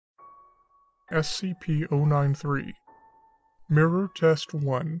SCP-093. Mirror Test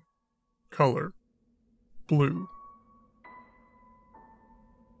 1. Color: blue.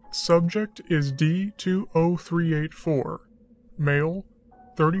 Subject is D20384, male,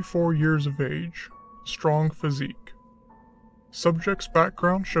 34 years of age, strong physique. Subject's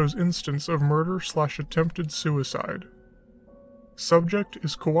background shows instance of murder/attempted suicide. Subject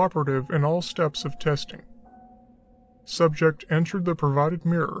is cooperative in all steps of testing. Subject entered the provided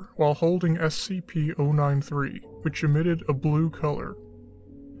mirror while holding SCP-093, which emitted a blue color.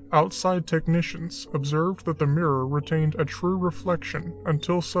 Outside technicians observed that the mirror retained a true reflection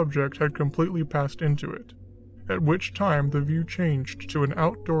until subject had completely passed into it, at which time the view changed to an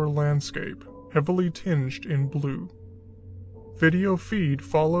outdoor landscape, heavily tinged in blue. Video feed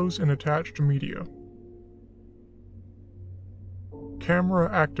follows in attached media. Camera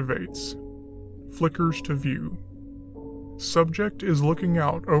activates. Flickers to view. Subject is looking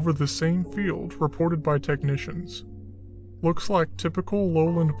out over the same field reported by technicians. Looks like typical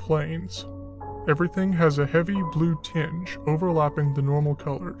lowland plains. Everything has a heavy blue tinge overlapping the normal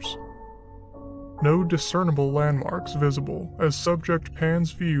colors. No discernible landmarks visible as subject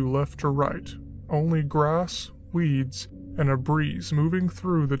pans view left to right, only grass, weeds, and a breeze moving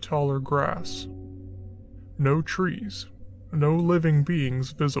through the taller grass. No trees, no living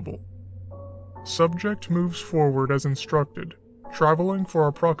beings visible. Subject moves forward as instructed, traveling for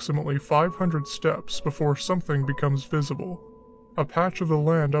approximately 500 steps before something becomes visible. A patch of the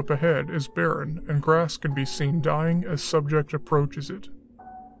land up ahead is barren and grass can be seen dying as subject approaches it.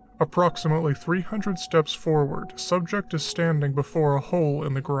 Approximately 300 steps forward, subject is standing before a hole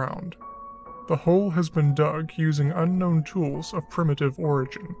in the ground. The hole has been dug using unknown tools of primitive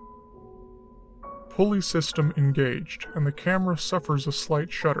origin. Pulley system engaged, and the camera suffers a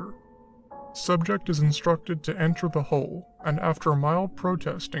slight shudder. Subject is instructed to enter the hole, and after mild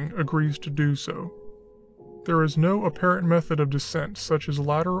protesting agrees to do so. There is no apparent method of descent such as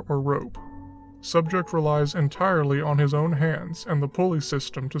ladder or rope. Subject relies entirely on his own hands and the pulley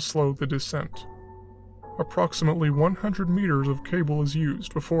system to slow the descent. Approximately 100 meters of cable is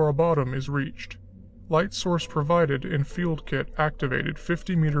used before a bottom is reached. Light source provided in field kit activated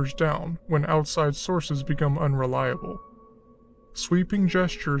 50 meters down when outside sources become unreliable. Sweeping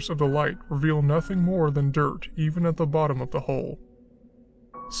gestures of the light reveal nothing more than dirt even at the bottom of the hole.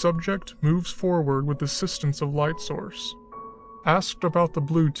 Subject moves forward with assistance of light source. Asked about the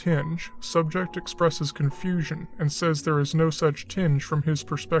blue tinge, subject expresses confusion and says there is no such tinge from his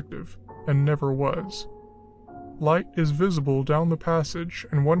perspective, and never was. Light is visible down the passage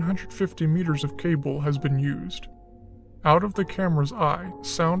and 150 meters of cable has been used. Out of the camera's eye,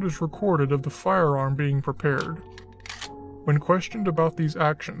 sound is recorded of the firearm being prepared. When questioned about these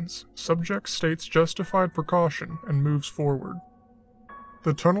actions, subject states justified precaution and moves forward.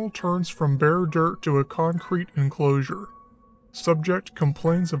 The tunnel turns from bare dirt to a concrete enclosure. Subject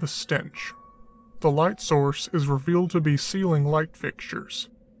complains of a stench. The light source is revealed to be ceiling light fixtures,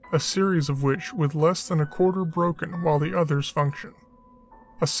 a series of which with less than a quarter broken while the others function.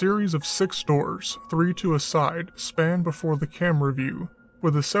 A series of 6 doors, 3 to a side, span before the camera view,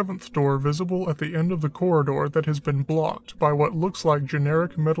 with a 7th door visible at the end of the corridor that has been blocked by what looks like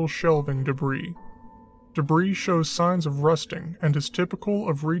generic metal shelving debris. Debris shows signs of rusting and is typical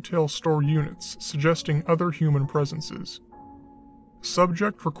of retail store units, suggesting other human presences.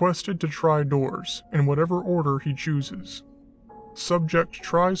 Subject requested to try doors, in whatever order he chooses. Subject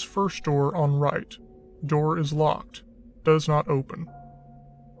tries first door on right. Door is locked. Does not open.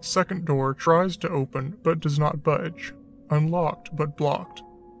 Second door tries to open but does not budge. Unlocked but blocked.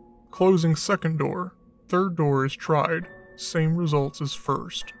 Closing second door. Third door is tried. Same results as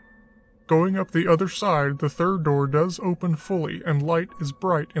first. Going up the other side, the third door does open fully and light is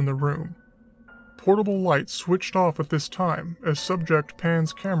bright in the room. Portable light switched off at this time as subject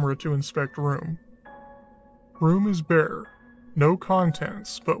pans camera to inspect room. Room is bare. No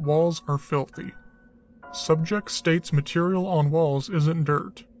contents, but walls are filthy. Subject states material on walls isn't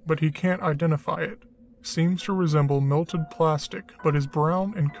dirt, but he can't identify it. Seems to resemble melted plastic, but is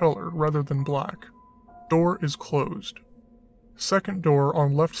brown in color rather than black. Door is closed. Second door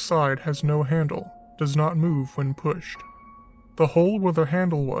on left side has no handle, does not move when pushed. The hole where the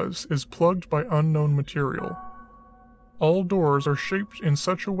handle was is plugged by unknown material. All doors are shaped in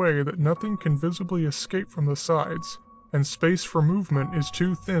such a way that nothing can visibly escape from the sides, and space for movement is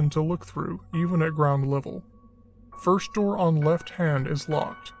too thin to look through, even at ground level. First door on left hand is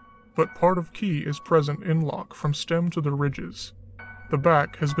locked, but part of key is present in lock from stem to the ridges. The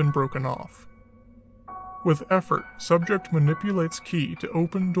back has been broken off. With effort, subject manipulates key to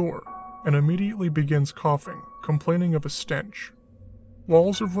open door and immediately begins coughing, complaining of a stench.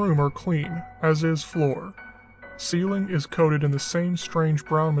 Walls of room are clean, as is floor. Ceiling is coated in the same strange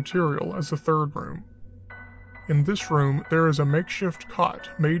brown material as the third room. In this room, there is a makeshift cot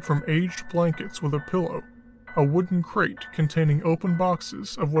made from aged blankets with a pillow, a wooden crate containing open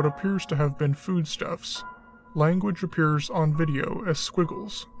boxes of what appears to have been foodstuffs. Language appears on video as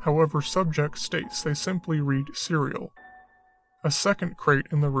squiggles, however subject states they simply read cereal. A second crate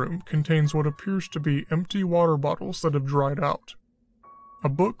in the room contains what appears to be empty water bottles that have dried out. A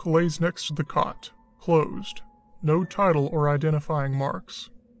book lays next to the cot, closed. No title or identifying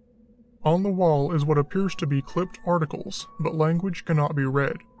marks. On the wall is what appears to be clipped articles, but language cannot be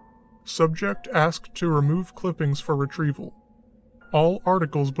read. Subject asked to remove clippings for retrieval. All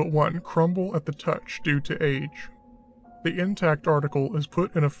articles but one crumble at the touch due to age. The intact article is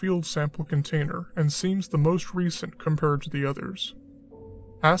put in a field sample container and seems the most recent compared to the others.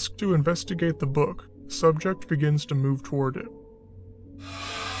 Asked to investigate the book, subject begins to move toward it.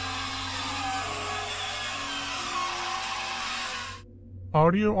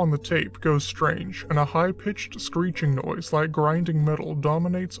 Audio on the tape goes strange, and a high-pitched screeching noise like grinding metal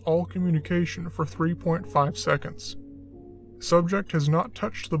dominates all communication for 3.5 seconds. Subject has not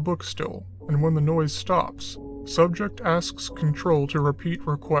touched the book still, and when the noise stops, subject asks Control to repeat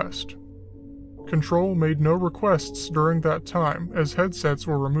request. Control made no requests during that time as headsets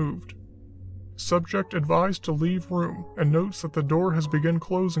were removed. Subject advised to leave room and notes that the door has begun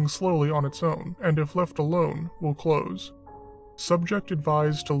closing slowly on its own, and if left alone, will close. Subject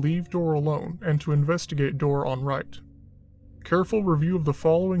advised to leave door alone and to investigate door on right. Careful review of the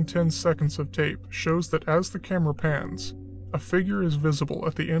following 10 seconds of tape shows that as the camera pans, a figure is visible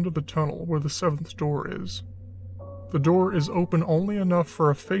at the end of the tunnel where the 7th door is. The door is open only enough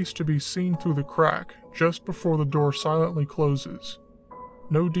for a face to be seen through the crack just before the door silently closes.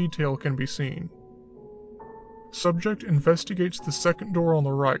 No detail can be seen. Subject investigates the 2nd door on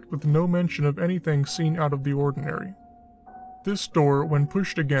the right with no mention of anything seen out of the ordinary. This door, when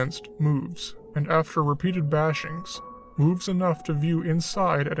pushed against, moves, and after repeated bashings, moves enough to view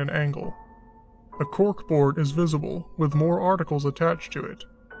inside at an angle. A corkboard is visible, with more articles attached to it.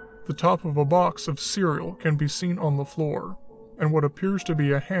 The top of a box of cereal can be seen on the floor, and what appears to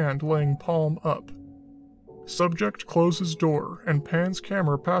be a hand laying palm up. Subject closes door and pans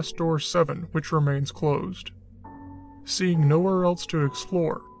camera past door 7, which remains closed. Seeing nowhere else to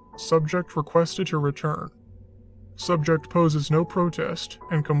explore, subject requested to return. Subject poses no protest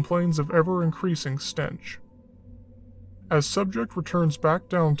and complains of ever-increasing stench. As subject returns back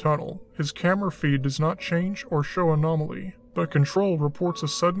down tunnel, his camera feed does not change or show anomaly, but Control reports a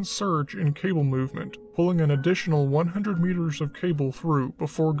sudden surge in cable movement, pulling an additional 100 meters of cable through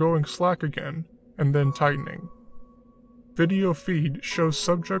before going slack again, and then tightening. Video feed shows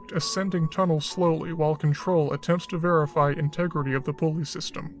subject ascending tunnel slowly while Control attempts to verify integrity of the pulley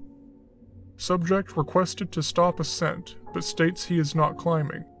system. Subject requested to stop ascent, but states he is not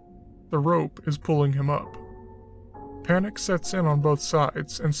climbing. The rope is pulling him up. Panic sets in on both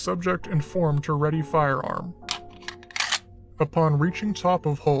sides, and subject informed to ready firearm. Upon reaching top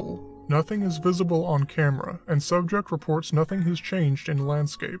of hole, nothing is visible on camera, and subject reports nothing has changed in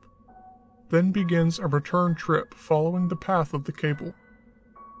landscape. Then begins a return trip following the path of the cable.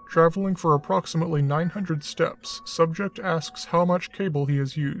 Traveling for approximately 900 steps, subject asks how much cable he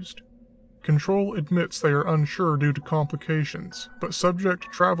has used. Control admits they are unsure due to complications, but subject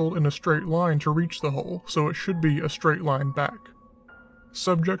traveled in a straight line to reach the hole, so it should be a straight line back.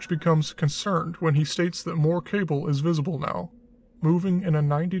 Subject becomes concerned when he states that more cable is visible now, moving in a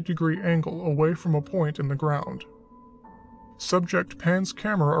 90-degree angle away from a point in the ground. Subject pans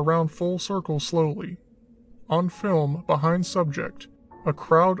camera around full circle slowly. On film, behind subject, a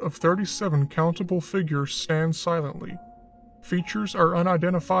crowd of 37 countable figures stand silently. Features are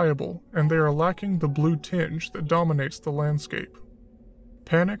unidentifiable, and they are lacking the blue tinge that dominates the landscape.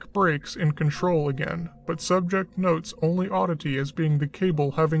 Panic breaks in Control again, but subject notes only oddity as being the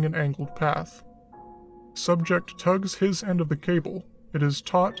cable having an angled path. Subject tugs his end of the cable. It is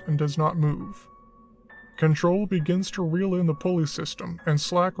taut and does not move. Control begins to reel in the pulley system, and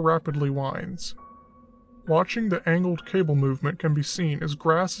slack rapidly winds. Watching the angled cable movement can be seen as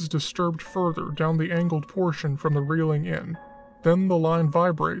grass is disturbed further down the angled portion from the reeling in. Then the line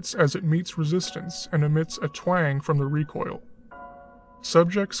vibrates as it meets resistance and emits a twang from the recoil.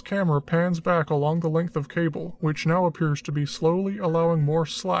 Subject's camera pans back along the length of cable, which now appears to be slowly allowing more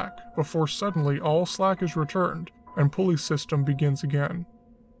slack, before suddenly all slack is returned, and pulley system begins again.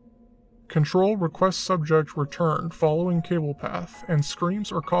 Control requests subject return following cable path, and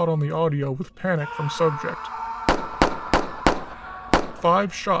screams are caught on the audio with panic from subject.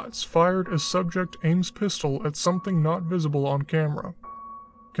 5 shots fired as subject aims pistol at something not visible on camera.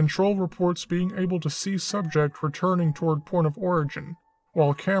 Control reports being able to see subject returning toward point of origin,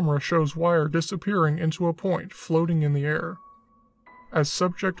 while camera shows wire disappearing into a point floating in the air. As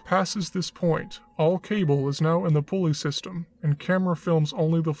subject passes this point, all cable is now in the pulley system, and camera films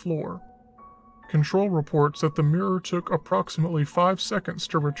only the floor. Control reports that the mirror took approximately 5 seconds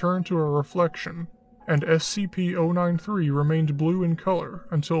to return to a reflection, and SCP-093 remained blue in color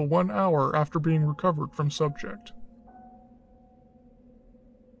until 1 hour after being recovered from subject.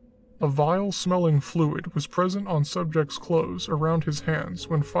 A vile-smelling fluid was present on subject's clothes around his hands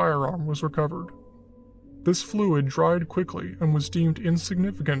when firearm was recovered. This fluid dried quickly and was deemed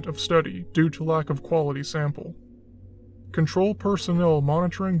insignificant of study due to lack of quality sample. Control personnel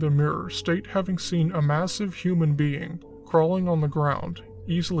monitoring the mirror state having seen a massive human being crawling on the ground,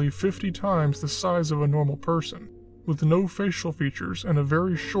 easily 50 times the size of a normal person, with no facial features and a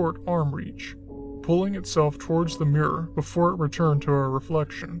very short arm reach, pulling itself towards the mirror before it returned to a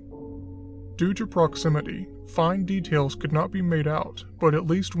reflection. Due to proximity, fine details could not be made out, but at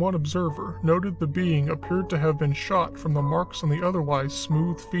least one observer noted the being appeared to have been shot from the marks on the otherwise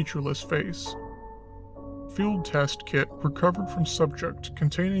smooth, featureless face. Field test kit recovered from subject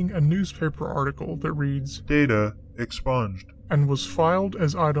containing a newspaper article that reads, "Data expunged," and was filed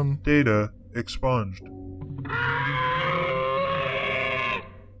as item "Data expunged."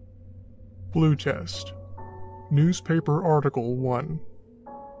 Blue Test. Newspaper Article 1.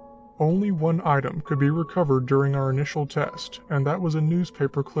 Only one item could be recovered during our initial test, and that was a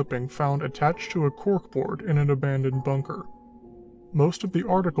newspaper clipping found attached to a corkboard in an abandoned bunker. Most of the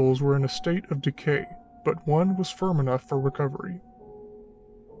articles were in a state of decay, but one was firm enough for recovery.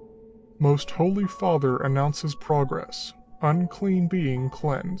 Most Holy Father announces progress. Unclean being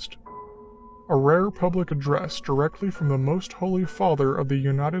cleansed. A rare public address directly from the Most Holy Father of the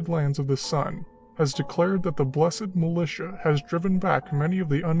United Lands of the Sun has declared that the Blessed Militia has driven back many of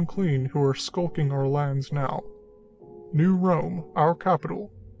the unclean who are skulking our lands now. New Rome, our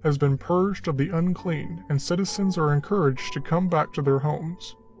capital, has been purged of the unclean, and citizens are encouraged to come back to their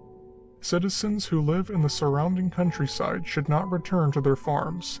homes. Citizens who live in the surrounding countryside should not return to their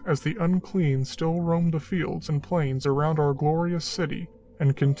farms, as the unclean still roam the fields and plains around our glorious city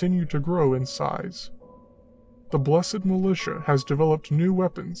and continue to grow in size. The Blessed Militia has developed new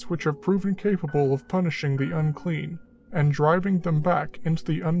weapons which have proven capable of punishing the unclean and driving them back into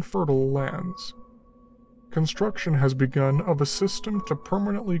the unfertile lands. Construction has begun of a system to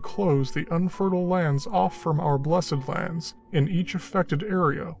permanently close the unfertile lands off from our blessed lands in each affected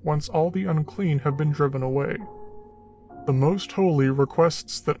area once all the unclean have been driven away. The Most Holy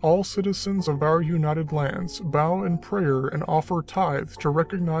requests that all citizens of our united lands bow in prayer and offer tithe to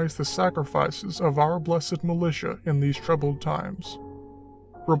recognize the sacrifices of our Blessed Militia in these troubled times.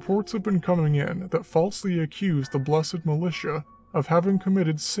 Reports have been coming in that falsely accuse the Blessed Militia of having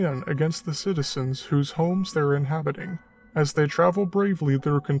committed sin against the citizens whose homes they're inhabiting, as they travel bravely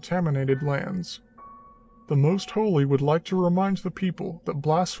through contaminated lands. The Most Holy would like to remind the people that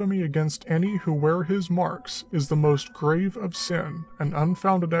blasphemy against any who wear his marks is the most grave of sin, and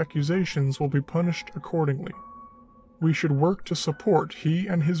unfounded accusations will be punished accordingly. We should work to support he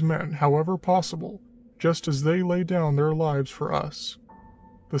and his men however possible, just as they lay down their lives for us.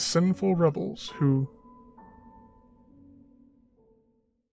 The sinful rebels who